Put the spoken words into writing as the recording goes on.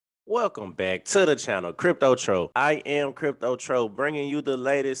Welcome back to the channel, Crypto Tro. I am Crypto Tro, bringing you the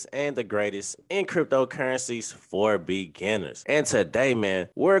latest and the greatest in cryptocurrencies for beginners. And today, man,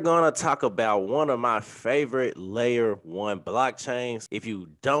 we're gonna talk about one of my favorite layer one blockchains. If you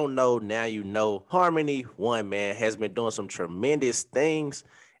don't know, now you know. Harmony One, man, has been doing some tremendous things.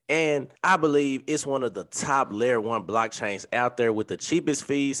 And I believe it's one of the top layer one blockchains out there with the cheapest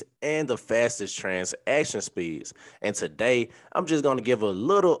fees and the fastest transaction speeds. And today, I'm just going to give a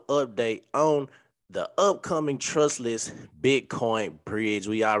little update on the upcoming trustless Bitcoin bridge.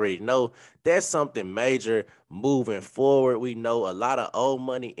 We already know that's something major moving forward. We know a lot of old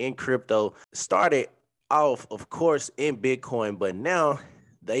money in crypto started off, of course, in Bitcoin, but now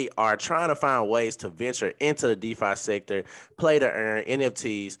they are trying to find ways to venture into the DeFi sector, play to earn,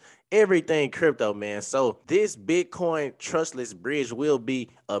 NFTs, everything crypto, man. So this Bitcoin trustless bridge will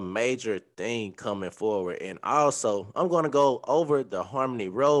be a major thing coming forward. And also, I'm going to go over the Harmony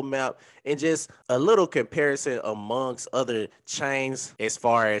roadmap and just a little comparison amongst other chains as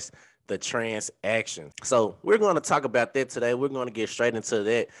far as the transaction. So we're going to talk about that today. We're going to get straight into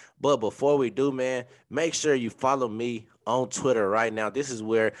that. But before we do, man, make sure you follow me on Twitter right now. This is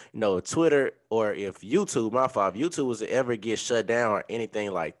where, Twitter, or if YouTube, my fault, if YouTube was to ever get shut down or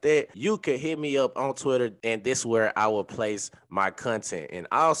anything like that, you can hit me up on Twitter, and this is where I will place my content. And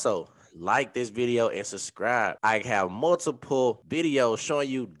also, like this video and subscribe. I have multiple videos showing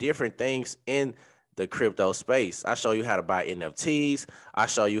you different things in the crypto space. I show you how to buy NFTs. I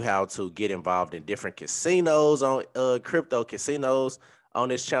show you how to get involved in different casinos on crypto casinos on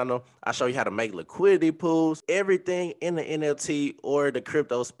this channel. I show you how to make liquidity pools, everything in the NFT or the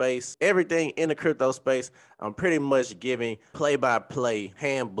crypto space, everything in the crypto space. I'm pretty much giving play-by-play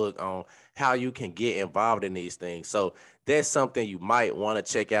handbook on how you can get involved in these things. So that's something you might want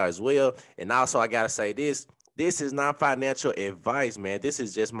to check out as well. And also, I got to say this is not financial advice, man. This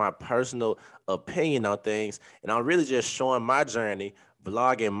is just my personal opinion on things. And I'm really just showing my journey,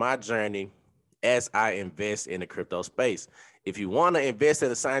 vlogging my journey as I invest in the crypto space. If you want to invest in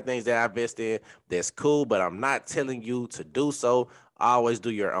the same things that I invest in, that's cool, but I'm not telling you to do so. Always do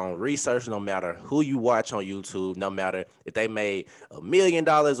your own research, no matter who you watch on YouTube, no matter if they made $1 million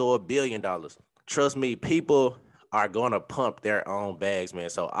or $1 billion. Trust me, people are going to pump their own bags, man.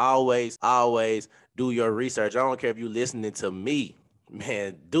 So always do your research. I don't care if you're listening to me,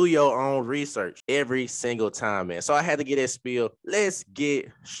 man, do your own research every single time, man. So I had to get that spiel. Let's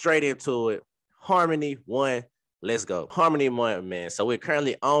get straight into it. Harmony One, let's go. Harmony One, man. So we're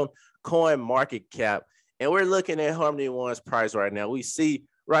currently on Coin Market Cap, and we're looking at Harmony One's price right now. We see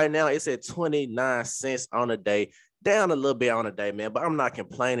right now it's at 29 cents on the day, down a little bit on the day, man, but I'm not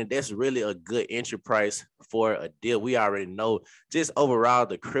complaining. That's really a good entry price for a deal. We already know just overall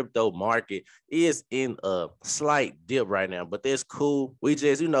the crypto market is in a slight dip right now, but that's cool. We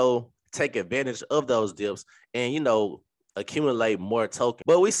just, take advantage of those dips and, accumulate more tokens.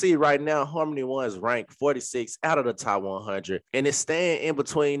 But we see right now Harmony One is ranked 46 out of the top 100, and it's staying in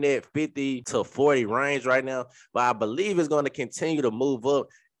between that 50 to 40 range right now. But I believe it's going to continue to move up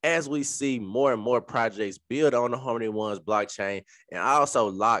as we see more and more projects build on the Harmony One's blockchain and also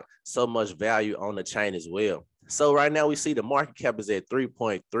lock so much value on the chain as well. So right now we see the market cap is at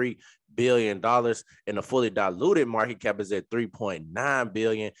 $3.3 billion and the fully diluted market cap is at $3.9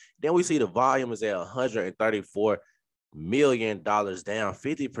 billion. Then we see the volume is at $134 million, down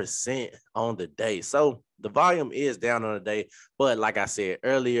 50% on the day. So the volume is down on the day, but like I said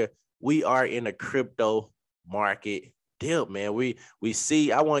earlier, we are in a crypto market dip, man. We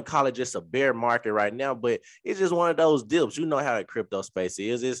see, I wouldn't call it just a bear market right now, but it's just one of those dips. You know how the crypto space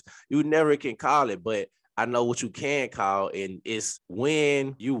is. You never can call it, but I know what you can call, and it's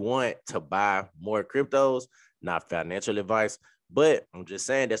when you want to buy more cryptos. Not financial advice, but I'm just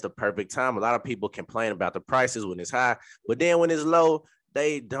saying that's the perfect time. A lot of people complain about the prices when it's high, but then when it's low,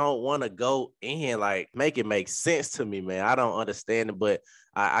 they don't want to go in, like, make it make sense to me, man. I don't understand it, but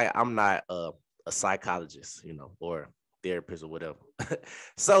I'm not a psychologist, or therapist or whatever.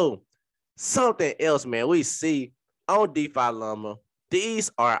 So something else, man, we see on DeFi Llama,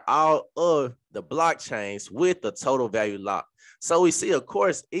 these are all of the blockchains with the total value lock. So we see, of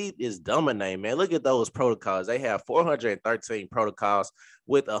course, ETH is dominating, man. Look at those protocols. They have 413 protocols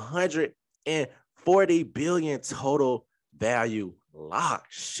with 140 billion total value lock.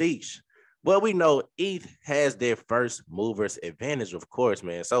 Sheesh. But we know ETH has their first movers advantage, of course,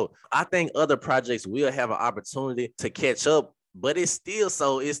 man. So I think other projects will have an opportunity to catch up, but it's still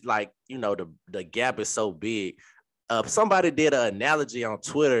it's like, the gap is so big. Somebody did an analogy on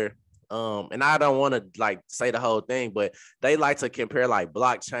Twitter And I don't want to like say the whole thing, but they like to compare like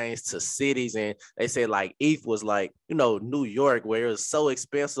blockchains to cities. And they say like ETH was like, New York, where it was so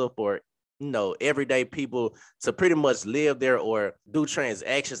expensive for everyday people to pretty much live there or do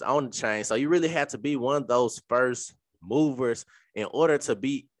transactions on the chain. So you really have to be one of those first movers in order to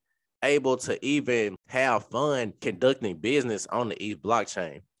be able to even have fun conducting business on the ETH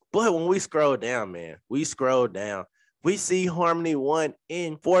blockchain. But when we scroll down, man, we see Harmony One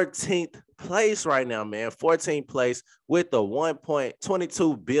in 14th place right now, man. 14th place with the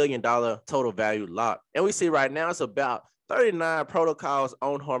 $1.22 billion total value lock. And we see right now it's about 39 protocols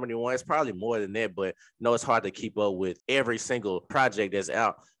on Harmony One. It's probably more than that, but it's hard to keep up with every single project that's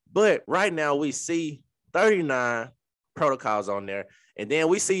out. But right now we see 39 protocols on there. And then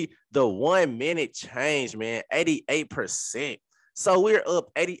we see the 1 minute change, man, 88%. So we're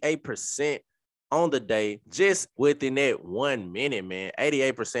up 88% on the day just within that 1 minute, man.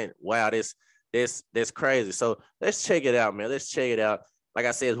 88%. Wow, that's crazy. So let's check it out, man. Let's check it out. Like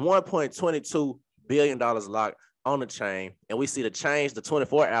I said, it's $1.22 billion locked on the chain. And we see the change, the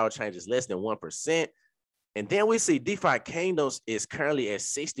 24-hour change is less than 1%. And then we see DeFi Kingdoms is currently at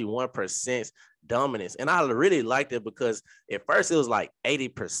 61% dominance. And I really liked it because at first it was like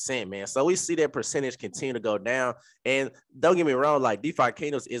 80%, man. So we see that percentage continue to go down. And don't get me wrong, like DeFi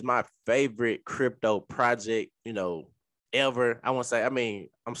Kingdoms is my favorite crypto project, ever. I won't say,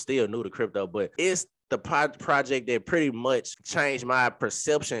 I'm still new to crypto, but it's the project that pretty much changed my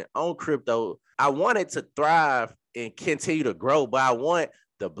perception on crypto. I want it to thrive and continue to grow, but I want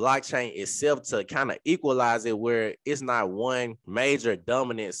the blockchain itself to kind of equalize it where it's not one major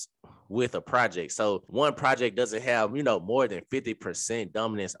dominance with a project. So one project doesn't have, more than 50%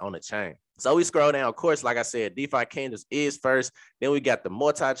 dominance on the chain. So we scroll down, of course, like I said, DeFi Kingdoms is first. Then we got the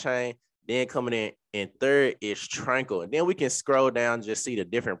multi-chain. Then coming in third is Tranquil. And then we can scroll down, just see the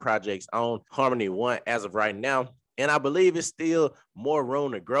different projects on Harmony One as of right now. And I believe it's still more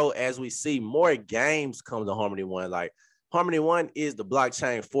room to grow as we see more games come to Harmony One. Like Harmony One is the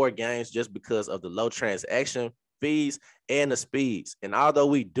blockchain for games just because of the low transaction fees and the speeds. And although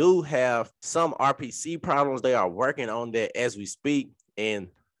we do have some RPC problems, they are working on that as we speak. And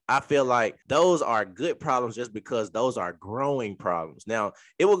I feel like those are good problems just because those are growing problems. Now,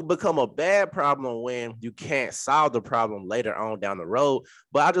 it will become a bad problem when you can't solve the problem later on down the road.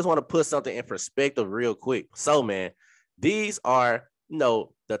 But I just want to put something in perspective real quick. So, man, these are,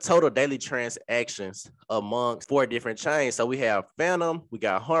 the total daily transactions amongst 4 different chains. So we have Phantom, we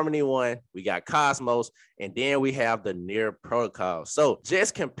got Harmony One, we got Cosmos, and then we have the Near protocol. So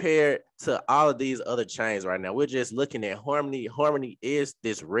just compared to all of these other chains right now, we're just looking at Harmony. Harmony is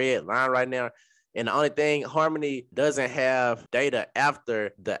this red line right now. And the only thing, Harmony doesn't have data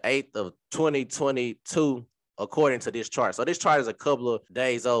after the 8th of 2022, according to this chart. So this chart is a couple of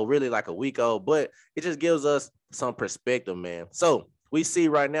days old, really like a week old, but it just gives us some perspective, man. So we see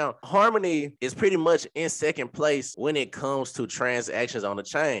right now, Harmony is pretty much in second place when it comes to transactions on the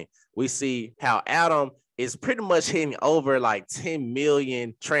chain. We see how Atom is pretty much hitting over like 10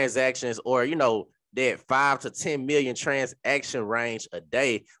 million transactions or, that 5 to 10 million transaction range a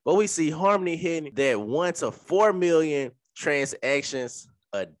day. But we see Harmony hitting that 1 to 4 million transactions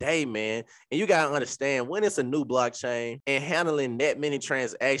a day, man. And you got to understand, when it's a new blockchain and handling that many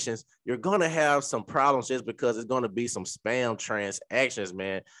transactions, you're going to have some problems just because it's going to be some spam transactions,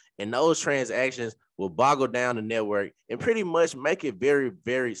 man. And those transactions will boggle down the network and pretty much make it very,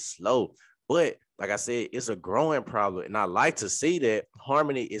 very slow. But like I said, it's a growing problem. And I like to see that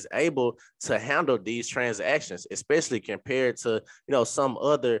Harmony is able to handle these transactions, especially compared to, some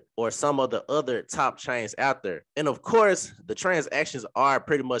of the other top chains out there. And of course, the transactions are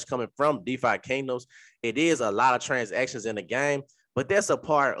pretty much coming from DeFi Kingdoms. It is a lot of transactions in the game, but that's a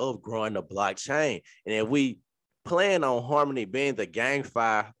part of growing the blockchain. And if we plan on Harmony being the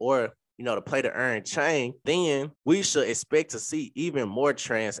GameFi or to play the earn chain, then we should expect to see even more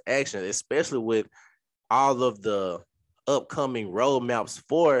transactions, especially with all of the upcoming roadmaps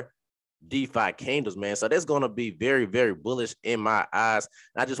for DeFi Kingdoms, man. So that's going to be very, very bullish in my eyes.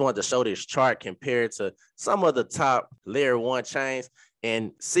 And I just wanted to show this chart compared to some of the top layer 1 chains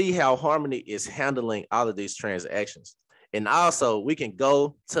and see how Harmony is handling all of these transactions. And also we can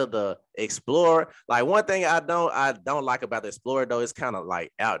go to the Explorer. Like one thing I don't like about the Explorer though, it's kind of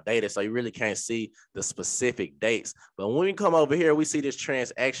like outdated. So you really can't see the specific dates. But when we come over here, we see this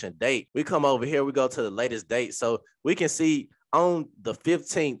transaction date. We come over here, we go to the latest date. So we can see on the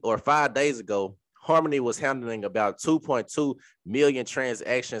 15th or 5 days ago, Harmony was handling about 2.2 million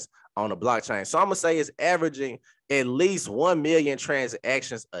transactions on the blockchain. So I'm gonna say it's averaging at least 1 million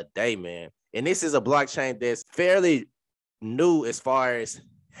transactions a day, man. And this is a blockchain that's fairly new as far as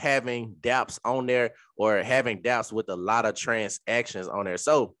having dApps on there or having dApps with a lot of transactions on there.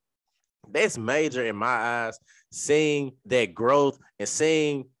 So that's major in my eyes, seeing that growth and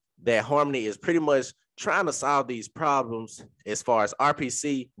seeing that Harmony is pretty much trying to solve these problems as far as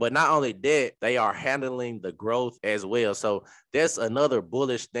RPC, but not only that, they are handling the growth as well. So that's another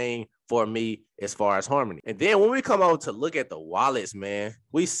bullish thing for me as far as Harmony. And then when we come over to look at the wallets, man,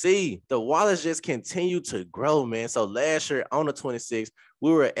 we see the wallets just continue to grow, man. So last year on the 26th,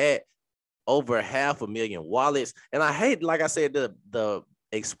 we were at over 500,000 wallets. And I hate, like I said, the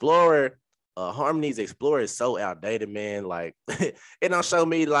Explorer, Harmony's Explorer is so outdated, man. Like it don't show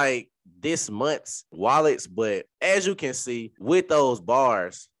me like this month's wallets, but as you can see with those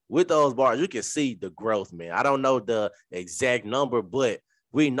bars, you can see the growth, man. I don't know the exact number, but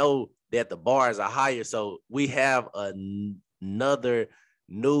we know that the bars are higher. So we have another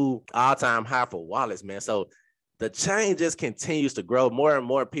new all-time high for wallets, man. So the chain just continues to grow. More and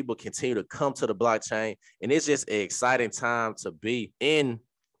more people continue to come to the blockchain, and it's just an exciting time to be in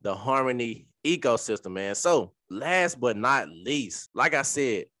the Harmony ecosystem, man. So last but not least, like I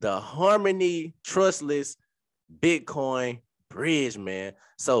said, the Harmony Trustless Bitcoin bridge, man.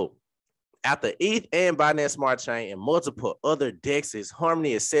 So after ETH and Binance Smart Chain and multiple other DEXs,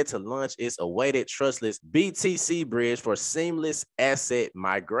 Harmony is set to launch its awaited trustless BTC bridge for seamless asset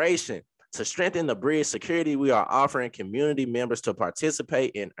migration. To strengthen the bridge security, we are offering community members to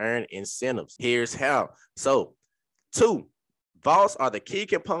participate and earn incentives. Here's how. So, 2, vaults are the key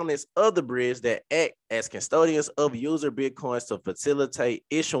components of the bridge that act as custodians of user Bitcoins to facilitate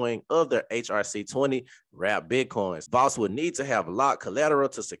issuing of their HRC20 wrapped Bitcoins. Vaults will need to have locked collateral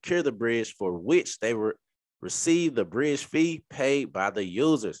to secure the bridge, for which they will receive the bridge fee paid by the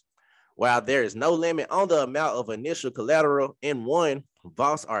users. While there is no limit on the amount of initial collateral in one,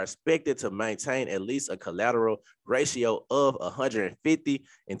 vaults are expected to maintain at least a collateral ratio of 150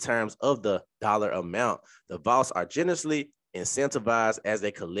 in terms of the dollar amount. The vaults are generously incentivized as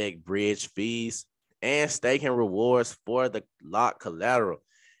they collect bridge fees and staking rewards for the locked collateral.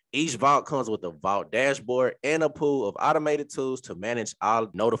 Each vault comes with a vault dashboard and a pool of automated tools to manage all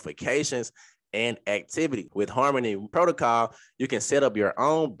notifications and activity. With Harmony Protocol, you can set up your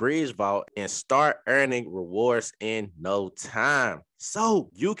own bridge vault and start earning rewards in no time. So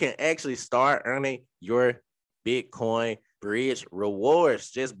you can actually start earning your Bitcoin bridge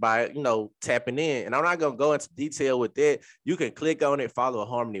rewards just by, tapping in. And I'm not going to go into detail with that. You can click on it, follow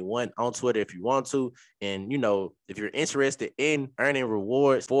Harmony One on Twitter if you want to. And, if you're interested in earning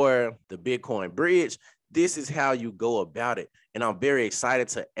rewards for the Bitcoin bridge, this is how you go about it. And I'm very excited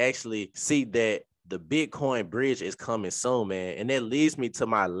to actually see that the Bitcoin bridge is coming soon, man. And that leads me to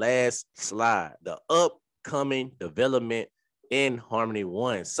my last slide, the upcoming development in Harmony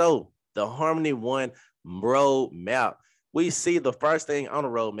One. So the Harmony One roadmap, we see the first thing on the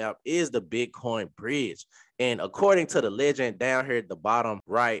roadmap is the Bitcoin bridge. And according to the legend down here at the bottom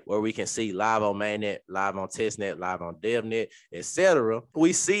right, where we can see live on mainnet, live on testnet, live on devnet, etc.,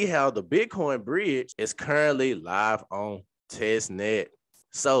 we see how the Bitcoin bridge is currently live on testnet.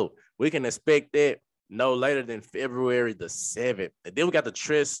 So we can expect that no later than February the 7th. And then we got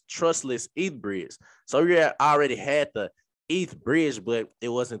the trustless ETH bridge. So we already had the ETH bridge, but it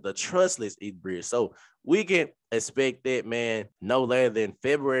wasn't the trustless ETH bridge. So we can expect that, man, no later than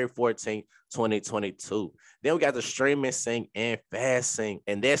February 14th, 2022. Then we got the streaming sync and fast sync,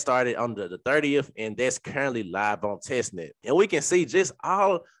 and that started on the 30th, and that's currently live on testnet. And we can see just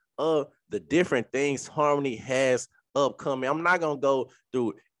all of the different things Harmony has upcoming. I'm not going to go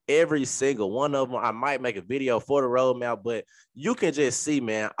through every single one of them. I might make a video for the roadmap, but you can just see,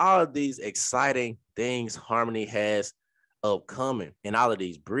 man, all of these exciting things Harmony has upcoming, and all of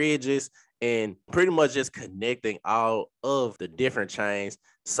these bridges, and pretty much just connecting all of the different chains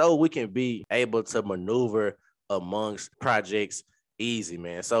so we can be able to maneuver amongst projects easy,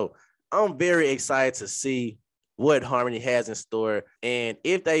 man. So I'm very excited to see what Harmony has in store and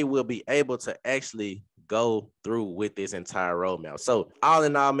if they will be able to actually go through with this entire roadmap. So all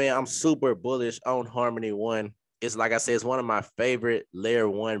in all, man, I'm super bullish on Harmony One. It's like I said, it's one of my favorite layer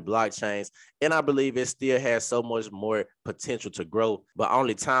one blockchains, and I believe it still has so much more potential to grow, but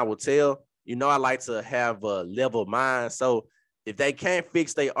only time will tell. I like to have a level mind. So if they can't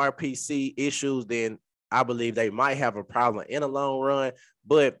fix their RPC issues, then I believe they might have a problem in the long run.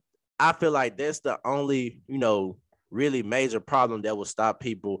 But I feel like that's the only, really major problem that will stop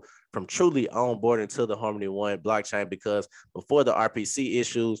people from truly onboarding to the Harmony One blockchain, because before the RPC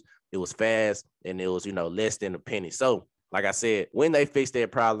issues, it was fast and it was, less than a penny. So like I said, when they fix their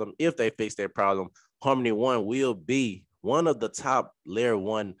problem, if they fix their problem, Harmony One will be one of the top layer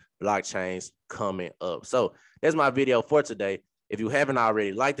one blockchains coming up. So that's my video for today. If you haven't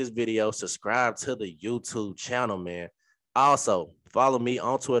already, like this video, subscribe to the YouTube channel, man. Also, follow me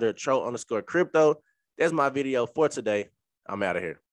on Twitter, Tro_crypto. That's my video for today. I'm out of here.